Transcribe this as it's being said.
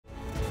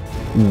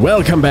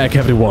Welcome back,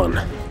 everyone.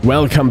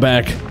 Welcome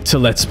back to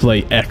Let's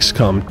Play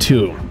XCOM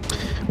 2.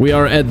 We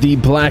are at the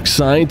black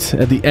site,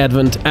 at the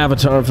Advent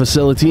Avatar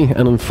facility,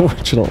 and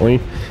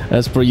unfortunately,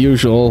 as per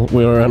usual,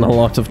 we are in a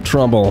lot of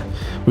trouble.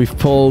 We've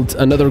pulled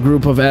another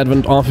group of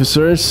Advent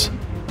officers,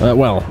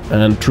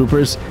 and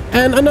troopers,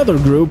 and another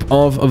group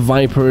of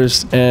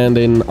Vipers and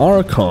an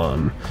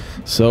Archon.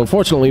 So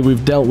fortunately,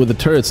 we've dealt with the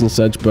turrets and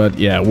such, but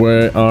yeah,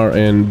 we are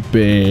in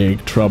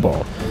big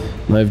trouble.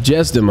 Now, if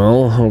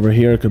Jesdimal over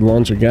here could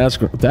launch a gas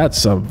grenade,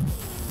 that's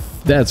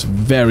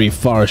very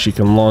far she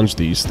can launch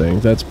these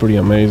things. That's pretty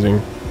amazing.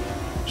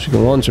 She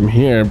can launch them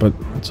here, but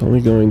it's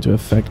only going to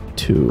affect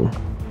 2.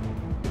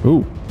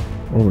 Ooh,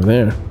 over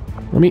there.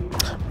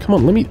 Come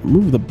on, let me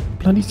move the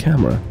bloody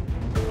camera.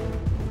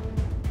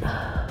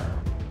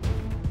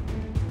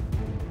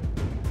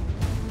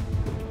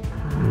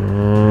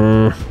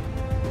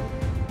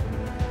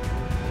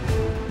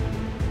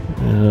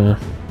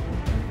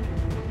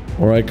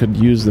 Or I could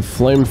use the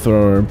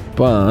flamethrower,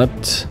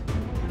 but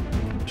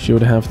she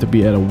would have to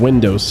be at a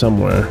window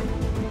somewhere.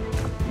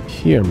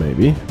 Here,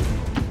 maybe.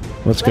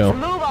 Let's go.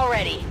 Move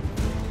already.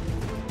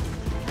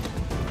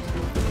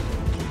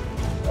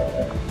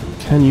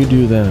 Can you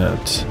do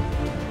that?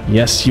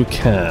 Yes, you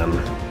can.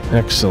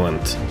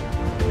 Excellent.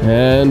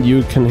 And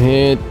you can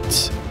hit...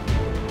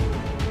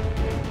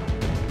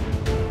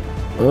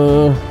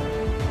 Can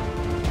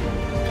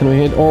we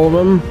hit all of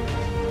them?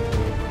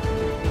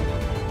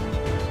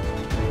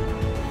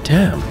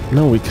 Damn,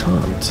 no we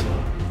can't.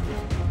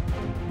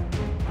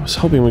 I was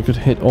hoping we could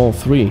hit all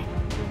 3.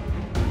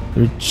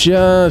 They're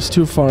just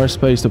too far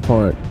spaced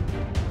apart.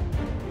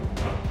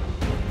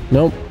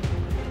 Nope.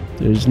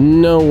 There's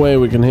no way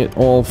we can hit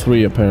all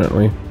 3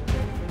 apparently.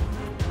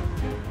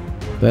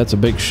 That's a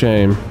big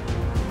shame.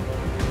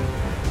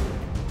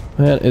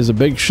 That is a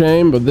big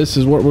shame, but this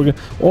is what we're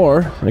gonna...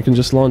 Or, I can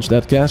just launch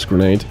that gas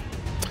grenade.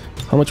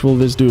 How much will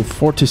this do?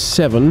 4 to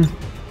 7.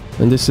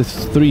 And this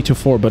is 3 to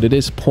 4, but it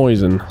is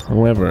poison.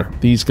 However,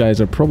 these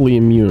guys are probably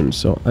immune,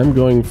 so I'm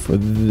going for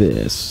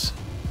this.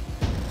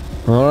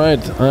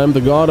 Alright, I'm the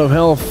god of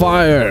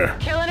hellfire.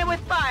 Killing it with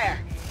fire.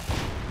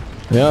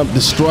 Yep,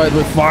 destroyed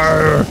with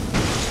fire.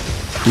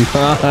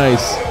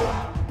 Nice.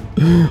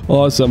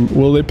 Awesome.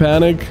 Will they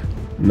panic?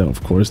 No,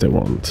 of course they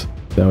won't.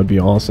 That would be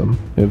awesome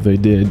if they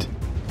did.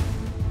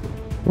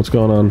 What's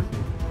going on?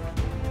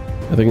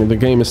 I think the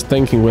game is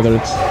thinking whether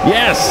it's...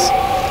 Yes!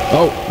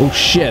 Oh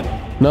shit.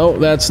 No,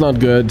 that's not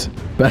good.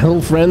 Battle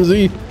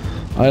Frenzy?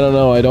 I don't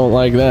know, I don't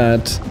like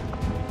that.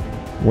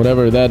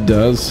 Whatever that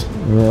does.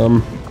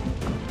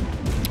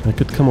 I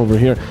could come over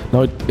here.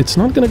 Now, it's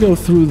not gonna go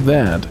through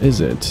that,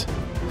 is it?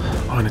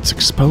 Oh, and it's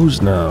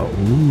exposed now.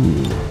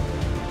 Ooh.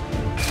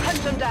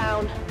 Hunt them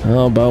down.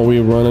 How about we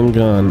run and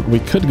gun? We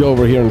could go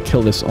over here and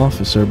kill this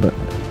officer, but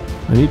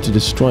I need to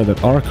destroy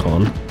that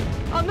Archon.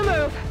 On the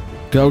move.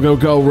 Go, go,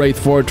 go, Wraith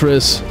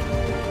Fortress.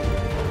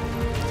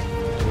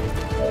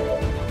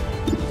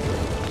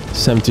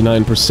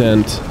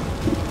 79%.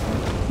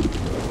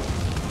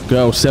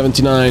 Go,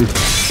 79.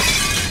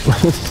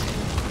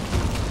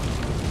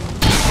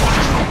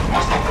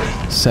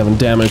 7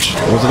 damage.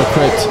 Was it a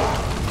crit?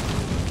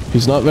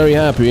 He's not very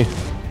happy.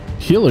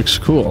 He looks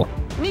cool.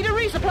 Need a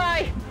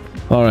resupply.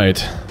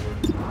 Alright.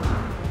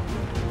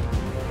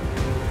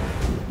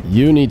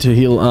 You need to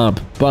heal up,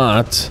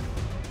 but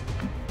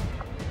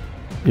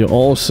you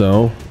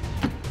also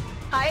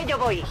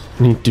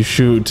need to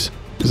shoot.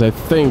 Because I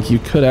think you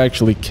could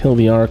actually kill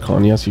the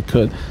Archon. Yes, you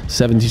could.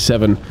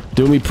 77.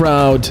 Do me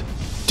proud.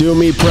 Do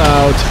me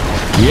proud.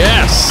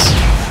 Yes!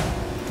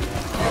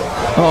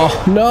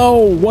 Oh, no!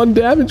 1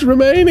 damage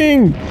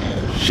remaining!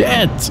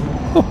 Shit!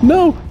 Oh,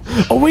 no!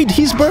 Oh, wait,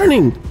 he's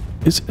burning!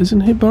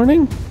 Isn't he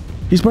burning?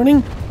 He's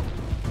burning?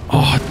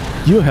 Oh,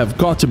 you have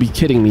got to be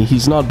kidding me.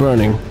 He's not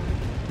burning.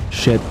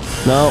 Shit.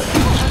 No.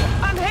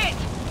 I'm hit.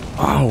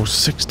 Oh,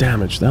 6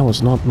 damage. That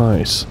was not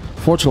nice.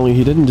 Fortunately,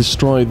 he didn't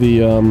destroy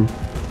the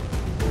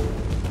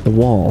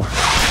wall.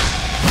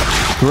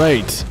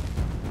 Great.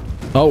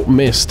 Oh,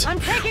 missed. I'm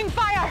taking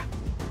fire.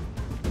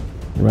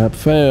 Rap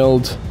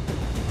failed.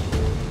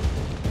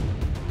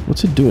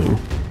 What's it doing?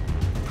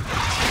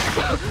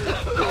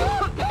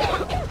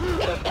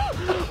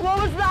 What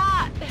was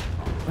that?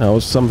 That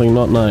was something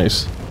not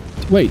nice.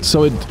 Wait,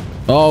 so it...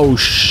 Oh,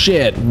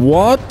 shit.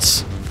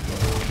 What?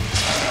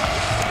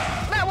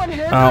 That one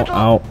hurt. Ow,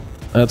 ow.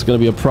 That's gonna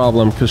be a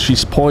problem, because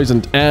she's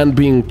poisoned and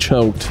being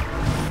choked.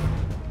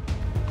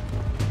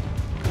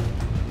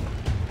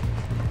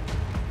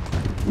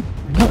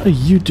 What are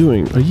you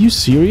doing? Are you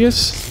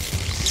serious?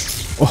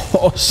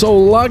 Oh, so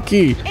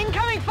lucky!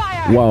 Incoming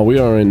fire! Wow, we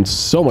are in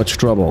so much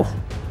trouble.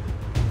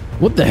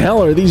 What the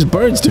hell are these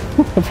birds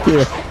doing up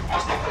here?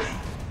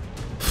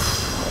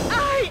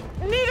 I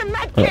need a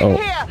med kit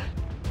here!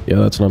 Yeah,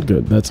 that's not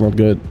good. That's not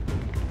good.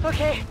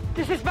 Okay,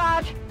 this is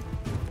bad.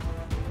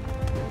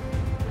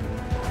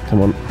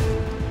 Come on.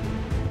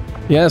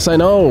 Yes, I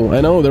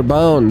know, they're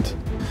bound.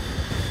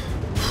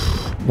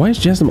 Why is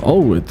Jesdam...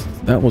 Oh,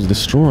 that was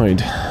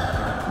destroyed.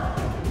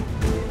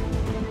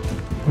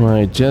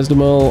 Right,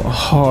 Jezebel.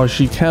 Oh,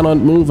 she cannot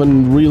move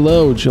and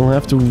reload. She'll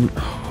have to...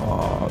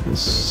 Oh,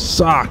 this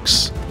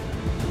sucks.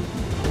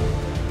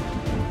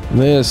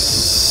 This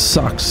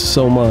sucks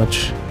so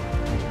much.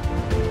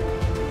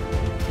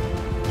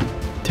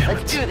 Damn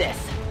Let's it. do this.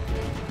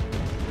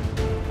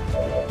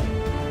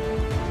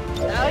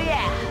 Oh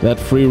yeah. That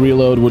free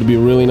reload would be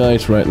really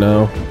nice right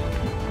now.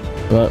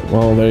 But,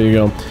 well, there you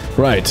go.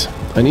 Right.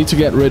 I need to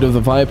get rid of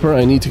the Viper.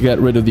 I need to get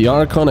rid of the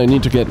Archon. I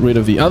need to get rid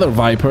of the other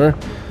Viper.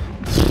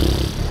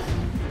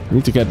 I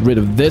need to get rid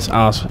of this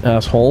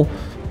asshole.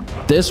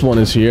 This one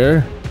is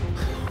here.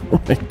 Oh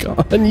my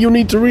god. And you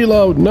need to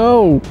reload.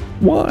 No.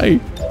 Why?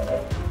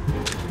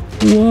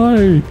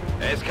 Why?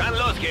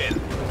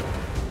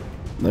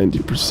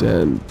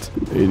 90%.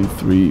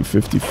 83.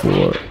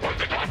 54.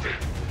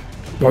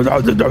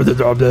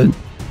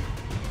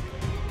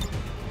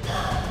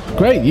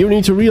 Great. You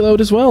need to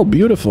reload as well.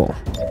 Beautiful.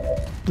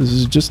 This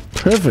is just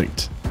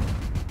perfect.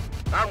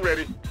 I'm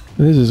ready.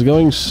 This is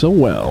going so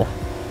well.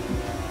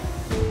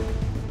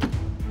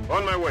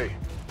 On my way.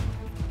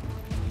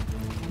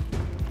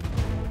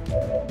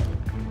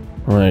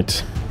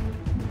 Right.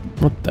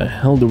 What the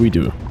hell do we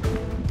do?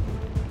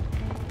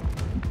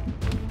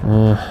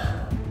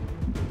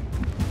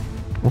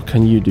 What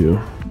can you do?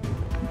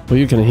 Well,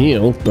 you can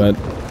heal, but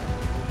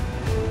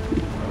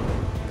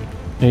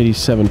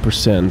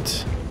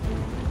 87%.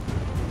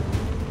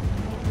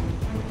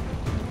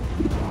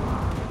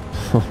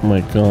 Oh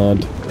my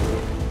god.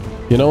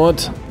 You know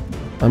what?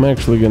 I'm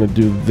actually gonna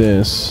do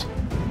this.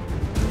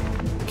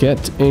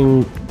 Get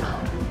in...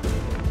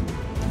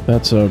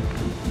 That's a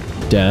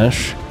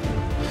dash.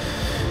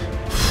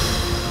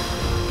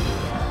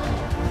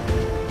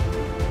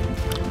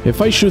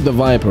 If I shoot the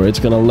Viper, it's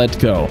gonna let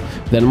go.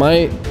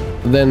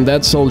 Then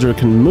that soldier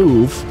can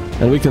move,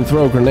 and we can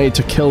throw a grenade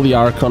to kill the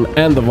Archon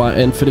and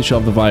and finish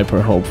off the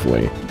Viper,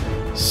 hopefully.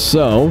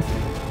 So...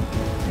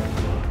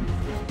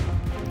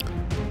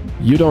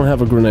 You don't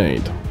have a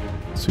grenade.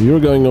 So you're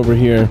going over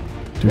here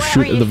to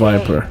shoot at the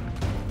Viper.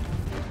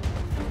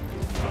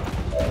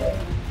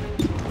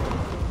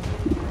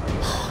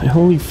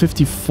 Only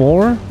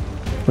 54?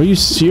 Are you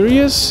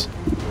serious?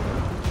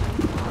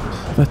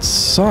 That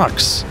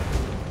sucks.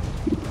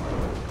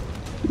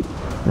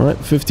 Alright,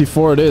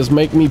 54 it is.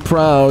 Make me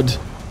proud.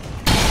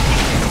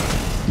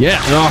 Yeah,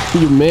 oh,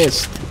 you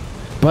missed.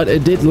 But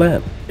it did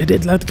let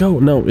go.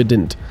 No, it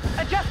didn't.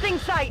 Adjusting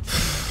sight.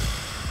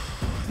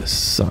 This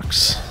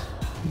sucks.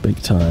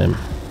 Big time.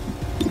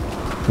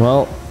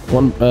 Well,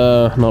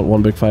 not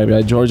one big five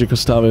guy. Georgi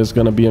Kostava is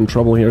gonna be in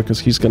trouble here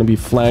because he's gonna be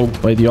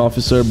flanked by the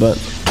officer, but...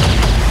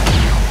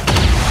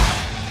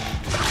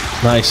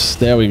 Nice,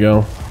 there we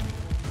go.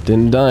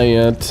 Didn't die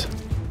yet.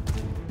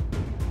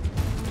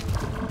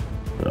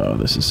 Oh,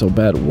 this is so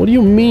bad. What do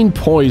you mean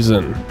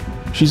poison?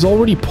 She's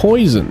already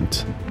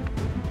poisoned.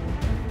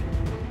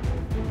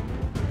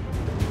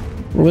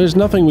 Well, there's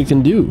nothing we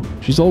can do.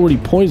 She's already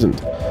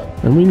poisoned.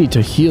 And we need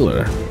to heal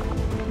her.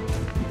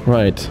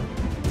 Right.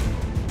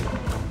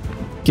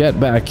 Get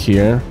back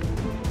here.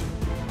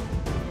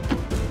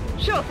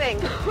 Sure thing.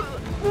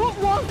 What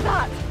was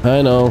that?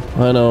 I know,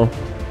 I know.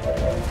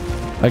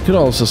 I could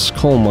also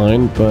skull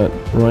mine, but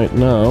right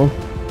now...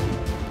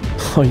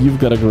 Oh, you've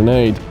got a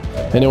grenade.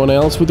 Anyone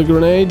else with a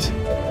grenade?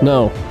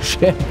 No.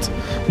 Shit.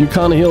 You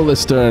can't heal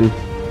this turn.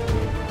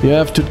 You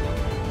have to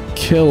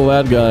kill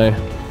that guy.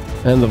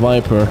 And the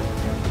Viper.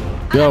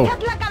 Go.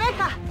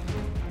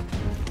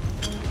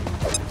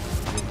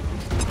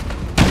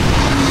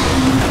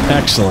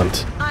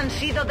 Excellent. Han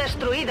sido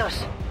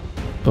destruidos.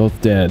 Both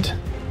dead.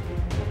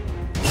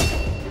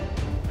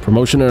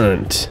 Promotion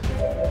earned.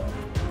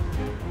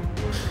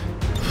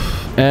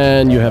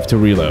 And you have to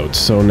reload,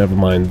 so never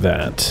mind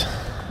that.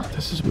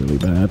 This is really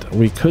bad.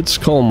 We could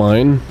skull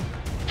mine,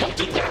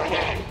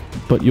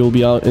 but you'll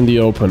be out in the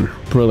open.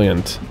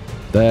 Brilliant.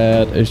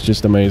 That is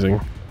just amazing.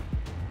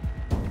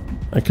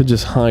 I could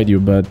just hide you,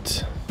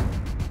 but...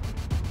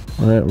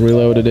 Alright,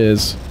 reload it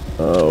is.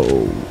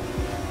 Oh.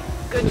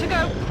 Good to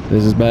go.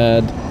 This is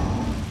bad.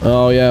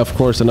 Oh yeah, of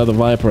course, another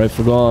Viper, I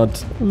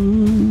forgot.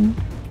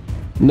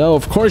 No,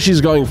 of course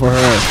she's going for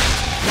her.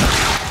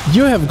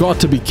 You have got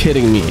to be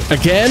kidding me.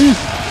 Again?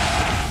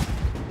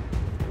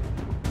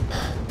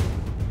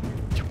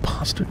 You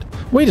bastard.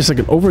 Wait a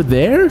second, over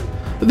there?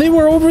 They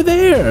were over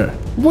there!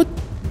 What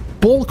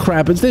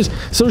bullcrap is this?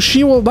 So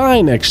she will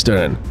die next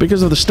turn,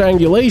 because of the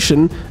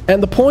strangulation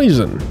and the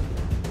poison.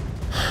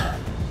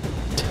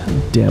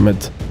 Damn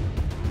it.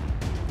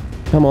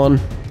 Come on.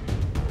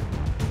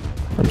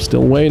 I'm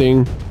still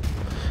waiting.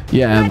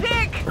 Yeah.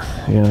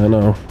 Yeah, I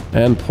know.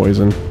 And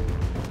poison.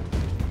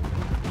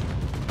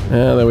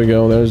 Yeah, there we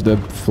go. There's the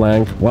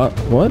flank. What?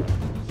 What?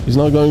 He's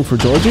not going for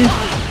Georgie?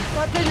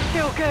 That didn't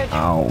feel good.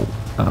 Ow.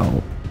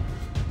 Ow.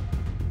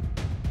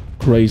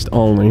 Grazed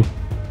only.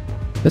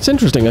 That's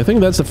interesting. I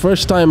think that's the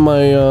first time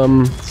my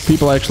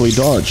people actually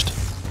dodged.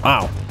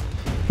 Ow.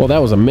 Well, that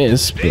was a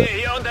miss, but...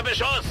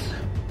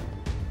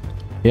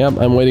 Yep,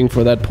 I'm waiting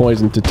for that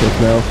poison to tick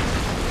now.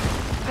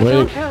 I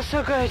don't feel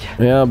so good.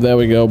 Yep, there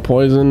we go.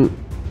 Poison.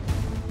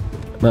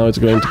 Now it's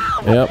going to...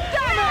 Yep.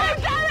 Damn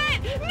it!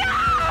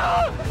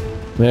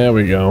 There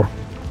we go.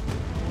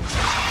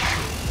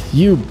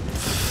 You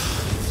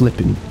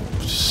flipping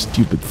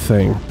stupid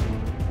thing.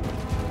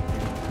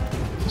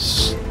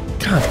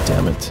 God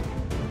damn it.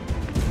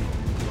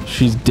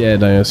 She's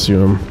dead, I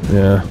assume.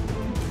 Yeah.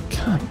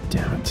 God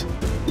damn it.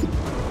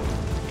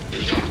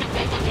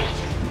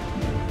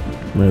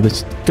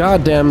 This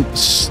goddamn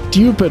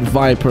stupid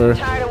Viper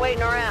Tired of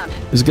waiting around.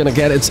 is gonna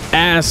get its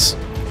ass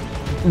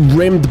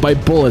rimmed by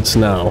bullets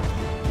now.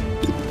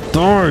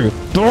 Die!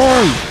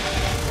 Die!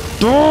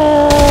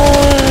 Die!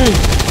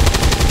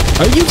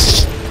 Are you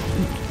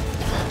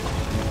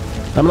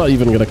I'm not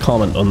even gonna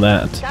comment on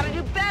that. Gotta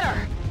do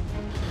better.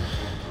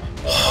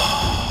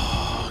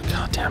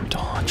 Goddamn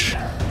dodge.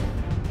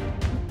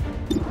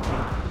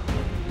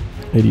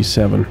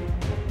 87.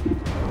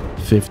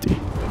 50.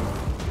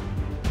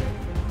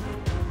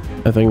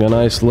 I think a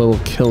nice little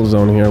kill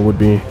zone here would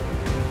be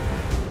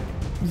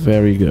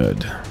very good.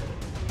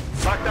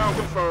 Lockdown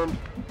confirmed.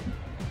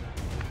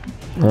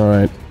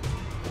 Alright.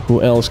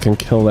 Who else can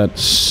kill that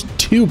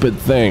stupid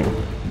thing?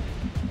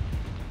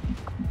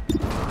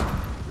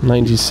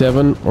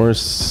 97 or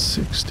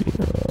 60?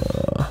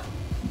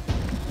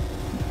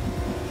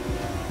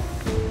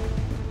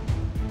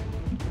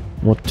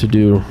 What to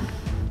do?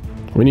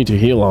 We need to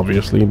heal,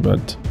 obviously,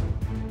 but...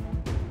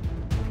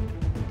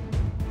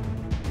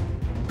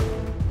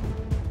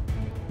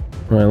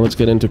 Alright, let's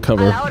get into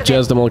cover.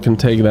 Jesdamal can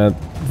take that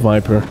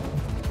Viper.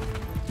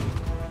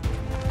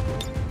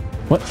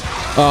 What?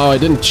 Oh, I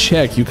didn't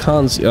check. You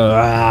can't see...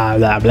 blah,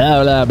 blah,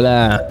 blah,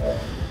 blah.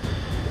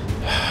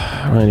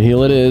 Alright,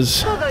 heal it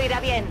is. Todo irá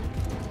bien.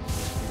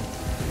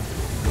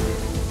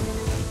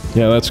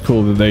 Yeah, that's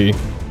cool that they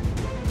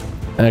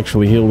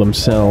actually heal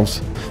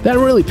themselves. That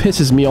really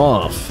pisses me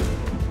off.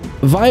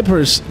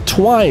 Vipers,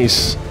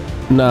 twice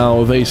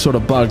now they sort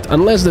of bugged,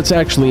 unless that's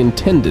actually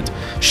intended.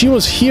 She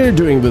was here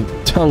doing the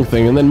tongue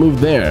thing and then moved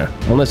there,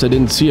 unless I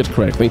didn't see it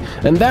correctly.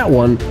 And that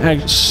one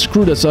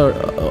screwed us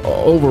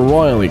over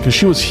royally, because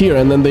she was here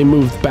and then they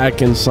moved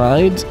back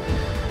inside.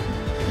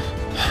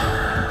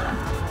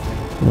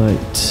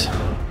 Right.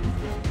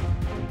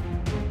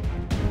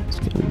 Let's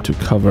get into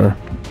cover.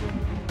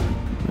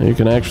 Now you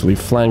can actually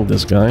flank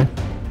this guy.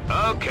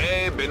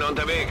 Okay, bin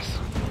unterwegs.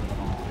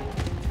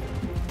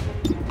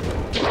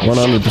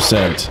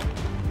 100%.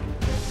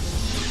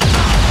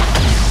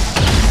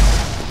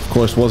 Of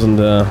course, wasn't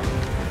a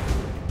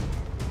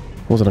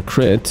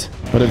crit.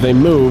 But if they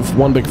move,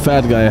 one big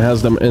fat guy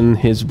has them in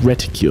his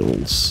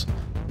reticules.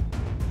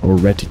 Or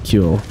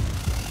reticule.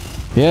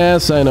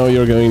 Yes, I know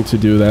you're going to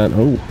do that.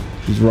 Oh,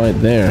 he's right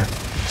there.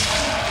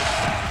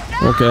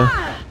 Okay.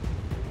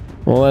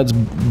 Well, that's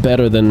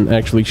better than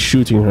actually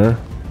shooting her.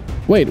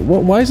 Wait,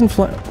 why isn't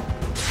flat?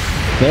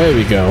 There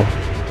we go.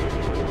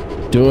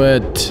 Do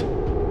it.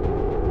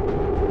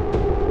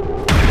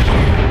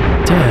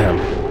 Damn.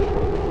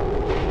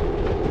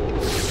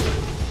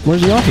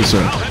 Where's the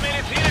officer?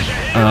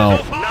 Ow.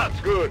 Not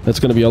good. That's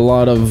gonna be a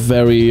lot of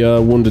very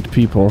wounded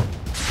people.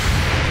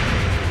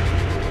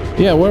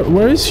 Yeah,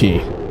 where is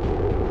he?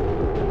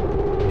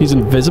 He's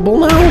invisible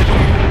now?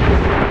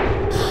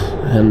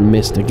 And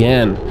missed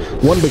again.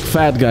 One big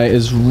fat guy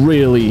is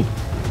really...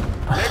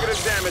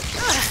 Negative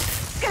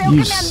damage.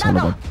 You son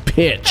of a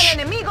bitch. El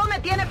enemigo me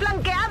tiene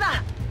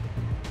flanqueada.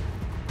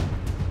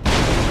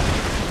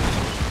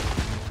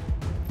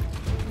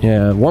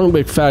 Yeah, one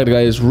big fat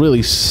guy is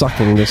really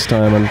sucking this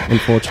time,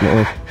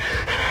 unfortunately.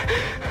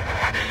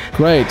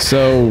 Great,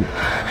 so...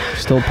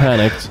 Still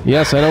panicked.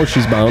 Yes, I know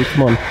she's bound.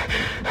 Come on.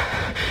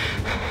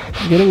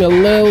 Getting a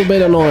little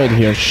bit annoyed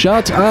here.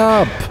 Shut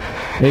up!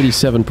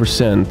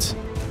 87%.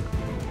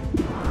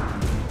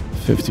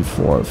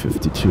 54,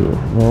 52.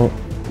 Well,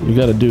 you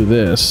gotta do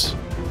this.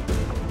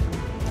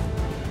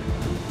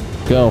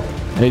 Go.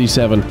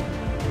 87.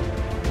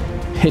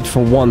 Hit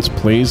for once,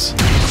 please.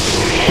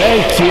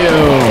 Thank you!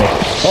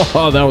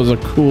 Oh, that was a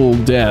cool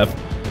death.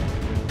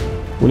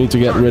 We need to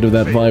get rid of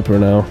that Viper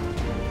now.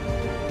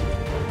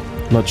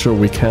 Not sure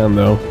we can,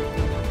 though.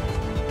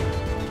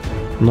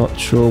 Not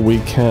sure we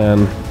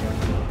can.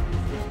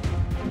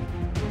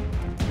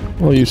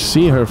 Well, you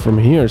see her from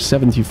here,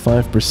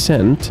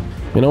 75%.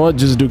 You know what?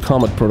 Just do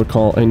combat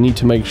protocol. I need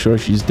to make sure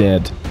she's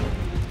dead.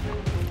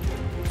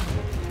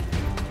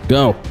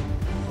 Go.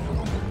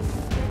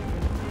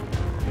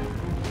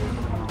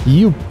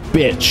 You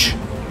bitch.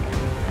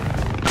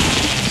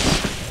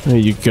 There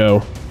you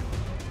go.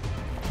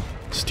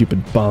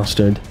 Stupid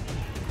bastard.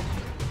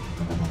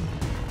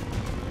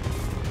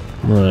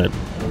 Right.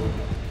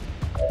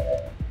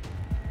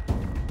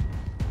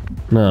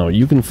 Now,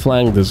 you can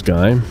flank this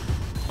guy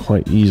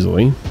quite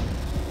easily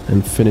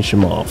and finish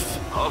him off.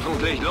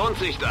 Hoffentlich lohnt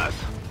sich das.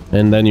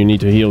 And then you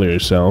need to heal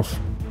yourself.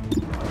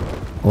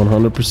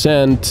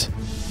 100%.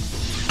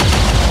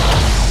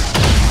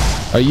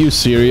 Are you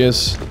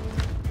serious?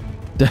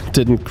 That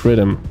didn't crit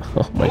him.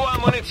 Oh my Hoher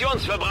god.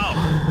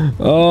 Munitionsverbrauch.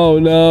 Oh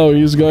no,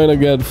 he's going to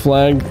get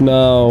flanked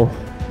now.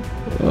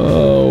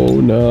 Oh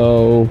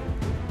no.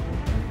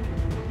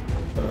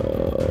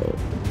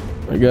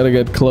 I gotta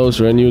get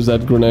closer and use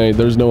that grenade.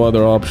 There's no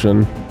other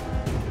option.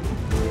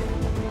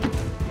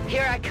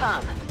 Here I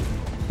come.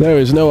 There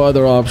is no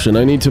other option.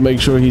 I need to make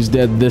sure he's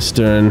dead this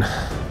turn.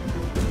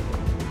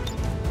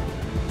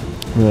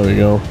 There we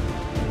go.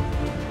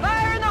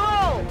 Fire in the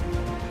hole!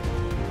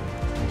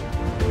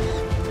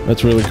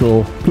 That's really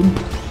cool.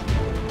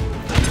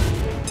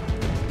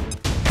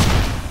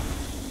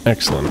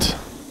 Excellent.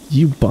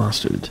 You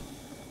bastard.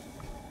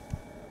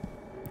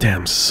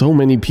 Damn, so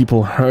many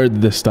people hurt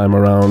this time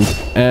around.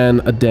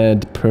 And a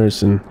dead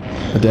person.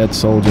 A dead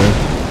soldier.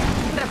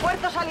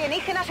 Refuerzos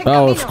alienígenas en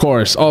Oh,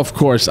 camino. of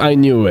course. I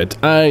knew it.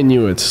 I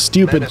knew it.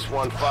 Stupid. Menace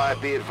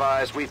 1-5, be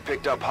advised, we've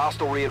picked up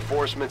hostile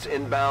reinforcements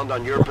inbound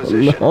on your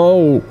position.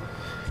 No.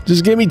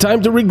 Just give me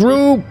time to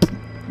regroup.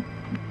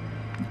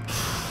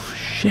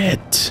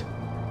 Shit.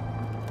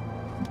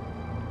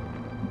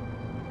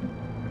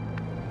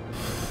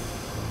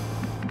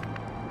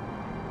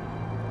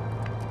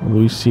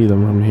 We see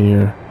them from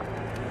here.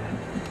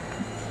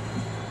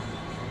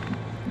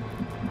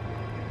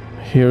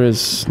 Here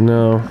is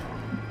no.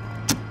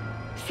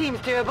 Seems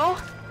doable.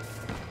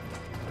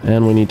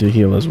 And we need to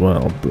heal as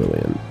well.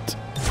 Brilliant.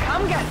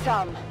 Come get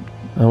some.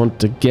 I want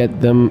to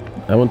get them.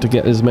 I want to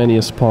get as many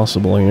as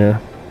possible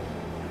here.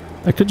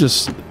 I could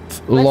just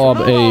lob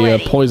move a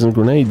already. poison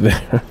grenade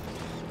there.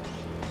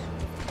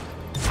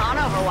 On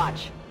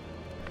Overwatch.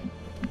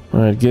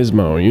 Alright,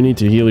 Gizmo, you need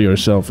to heal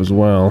yourself as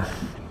well.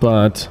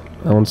 But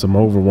I want some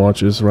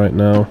Overwatches right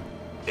now.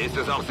 Ist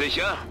es auch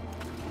sicher?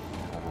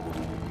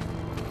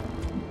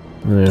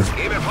 There.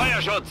 Gebe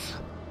Feuerschutz!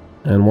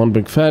 And one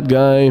big fat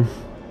guy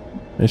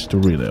is to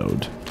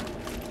reload.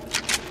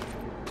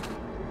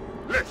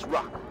 Let's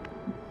rock!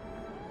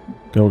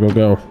 Go, go,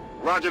 go.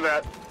 Roger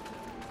that.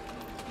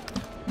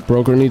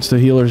 Broker needs to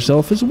heal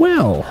herself as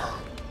well.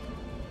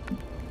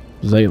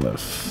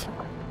 Zayleth.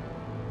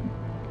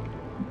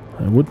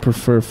 I would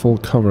prefer full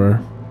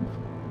cover.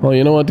 Well,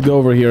 you know what? Go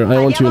over here. I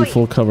want you in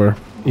full cover.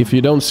 If you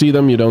don't see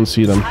them, you don't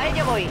see them. A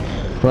ello voy.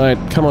 Right,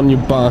 come on, you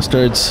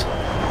bastards.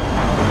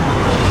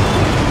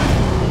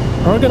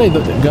 How are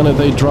gonna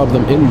they drop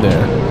them in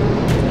there?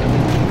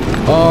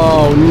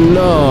 Oh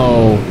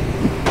no!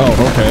 Oh,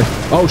 okay.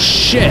 Oh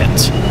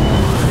shit!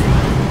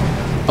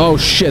 Oh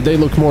shit, they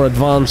look more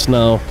advanced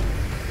now.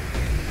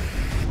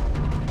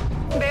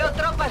 Veo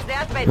tropas de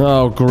Advent.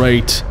 Oh,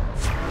 great.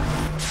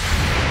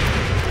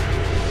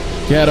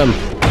 Get him.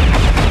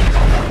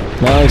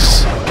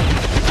 Nice.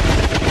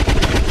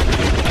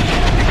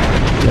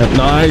 Yep,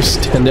 nice.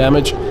 10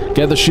 damage.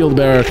 Get the shield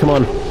bearer, come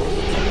on.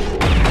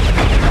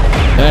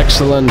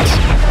 Excellent.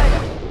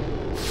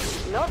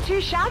 Not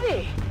too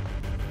shabby.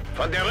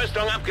 Von der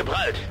Rüstung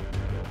abgeprallt.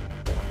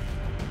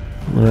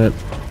 Alright.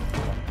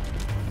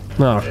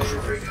 Oh.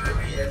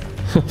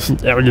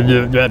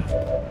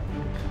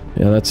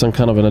 Yeah, that's some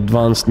kind of an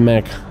advanced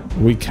mech.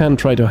 We can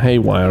try to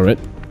haywire it.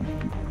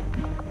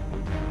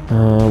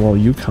 Well,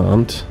 you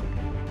can't.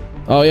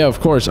 Oh yeah, of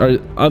course. Our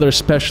other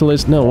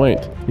specialist... No, wait.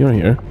 You're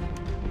here.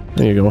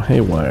 There you go,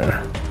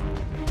 haywire.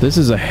 This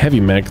is a heavy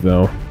mech,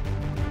 though.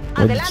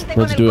 Let's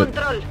do it.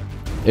 Control.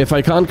 If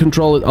I can't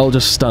control it, I'll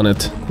just stun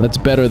it. That's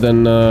better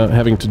than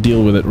having to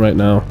deal with it right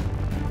now.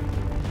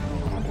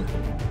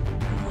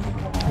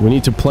 We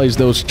need to place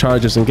those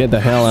charges and get the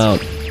hell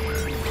out.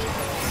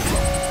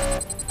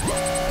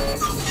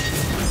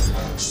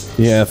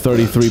 Yeah,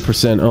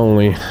 33%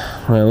 only.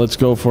 Alright, let's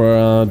go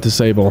for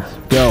disable.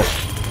 Go.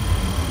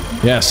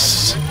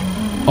 Yes.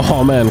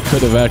 Oh man,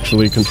 could have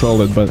actually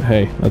controlled it, but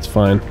hey, that's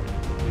fine.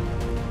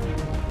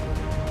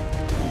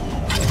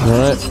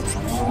 Alright.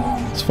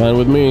 It's fine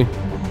with me.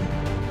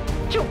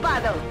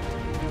 Chupado.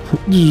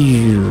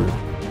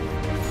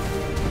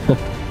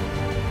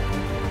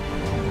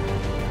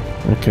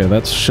 Okay,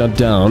 that's shut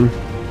down.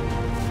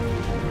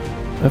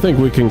 I think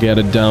we can get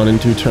it down in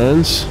 2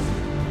 turns.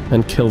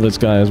 And kill this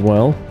guy as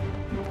well.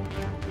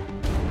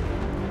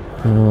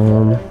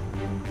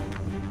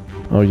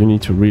 Oh, you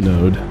need to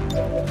reload.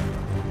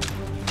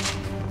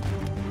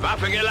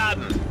 Waffe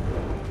geladen.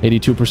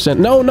 82%.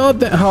 No, not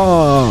that.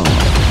 Oh.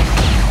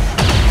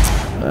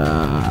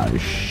 Ah,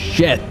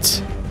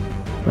 shit.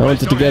 I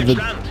wanted to get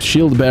the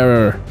shield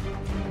bearer.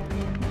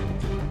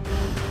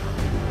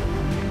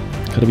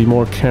 Gotta be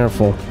more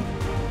careful.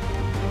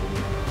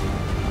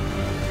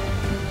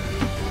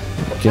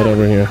 Get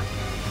over here.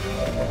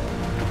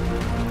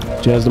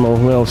 Jasdamo,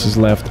 who else is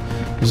left?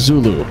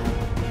 Zulu.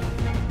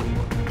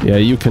 Yeah,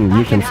 you can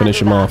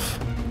finish him off.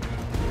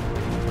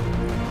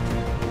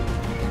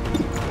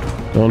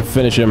 Don't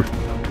finish him.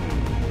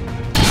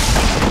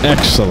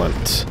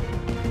 Excellent.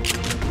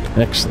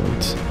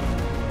 Excellent.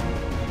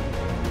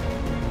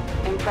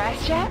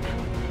 Impressed yet?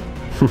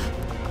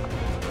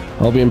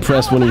 I'll be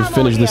impressed when we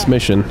finish this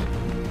mission.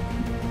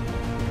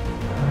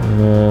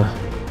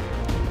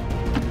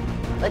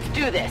 Let's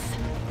do this.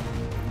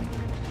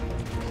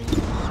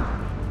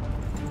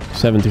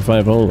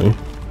 75 only.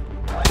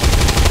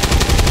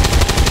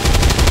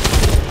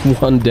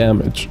 1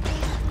 damage.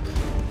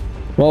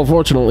 Well,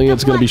 fortunately,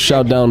 it's gonna be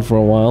shot down for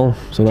a while,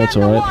 so that's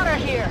Get in the alright.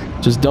 water here.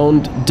 Just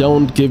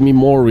don't give me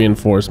more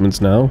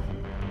reinforcements now.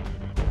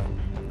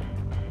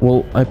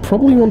 Well, I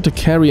probably want to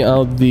carry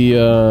out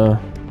the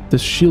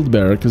this shield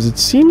bearer, because it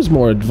seems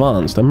more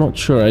advanced. I'm not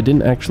sure. I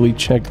didn't actually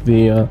check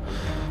the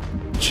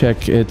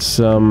check its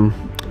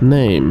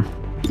name.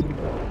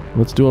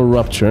 Let's do a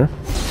rupture,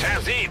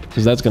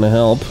 because that's gonna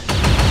help.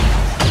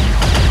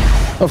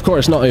 Of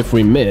course, not if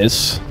we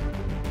miss,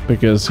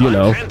 because, you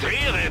know,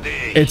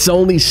 it's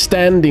only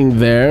standing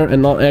there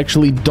and not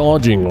actually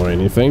dodging or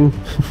anything.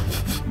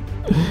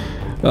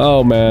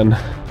 Oh, man.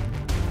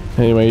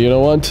 Anyway, you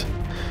know what?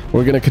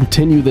 We're gonna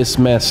continue this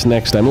mess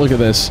next time. Look at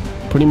this.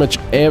 Pretty much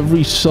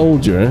every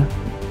soldier,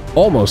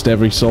 almost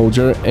every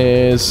soldier,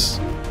 is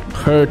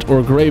hurt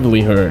or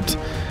gravely hurt.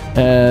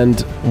 And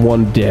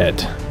one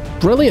dead.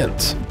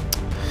 Brilliant.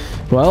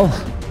 Well,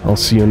 I'll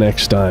see you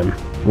next time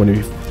when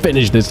we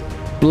finish this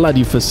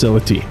bloody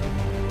facility.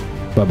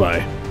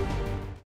 Bye-bye.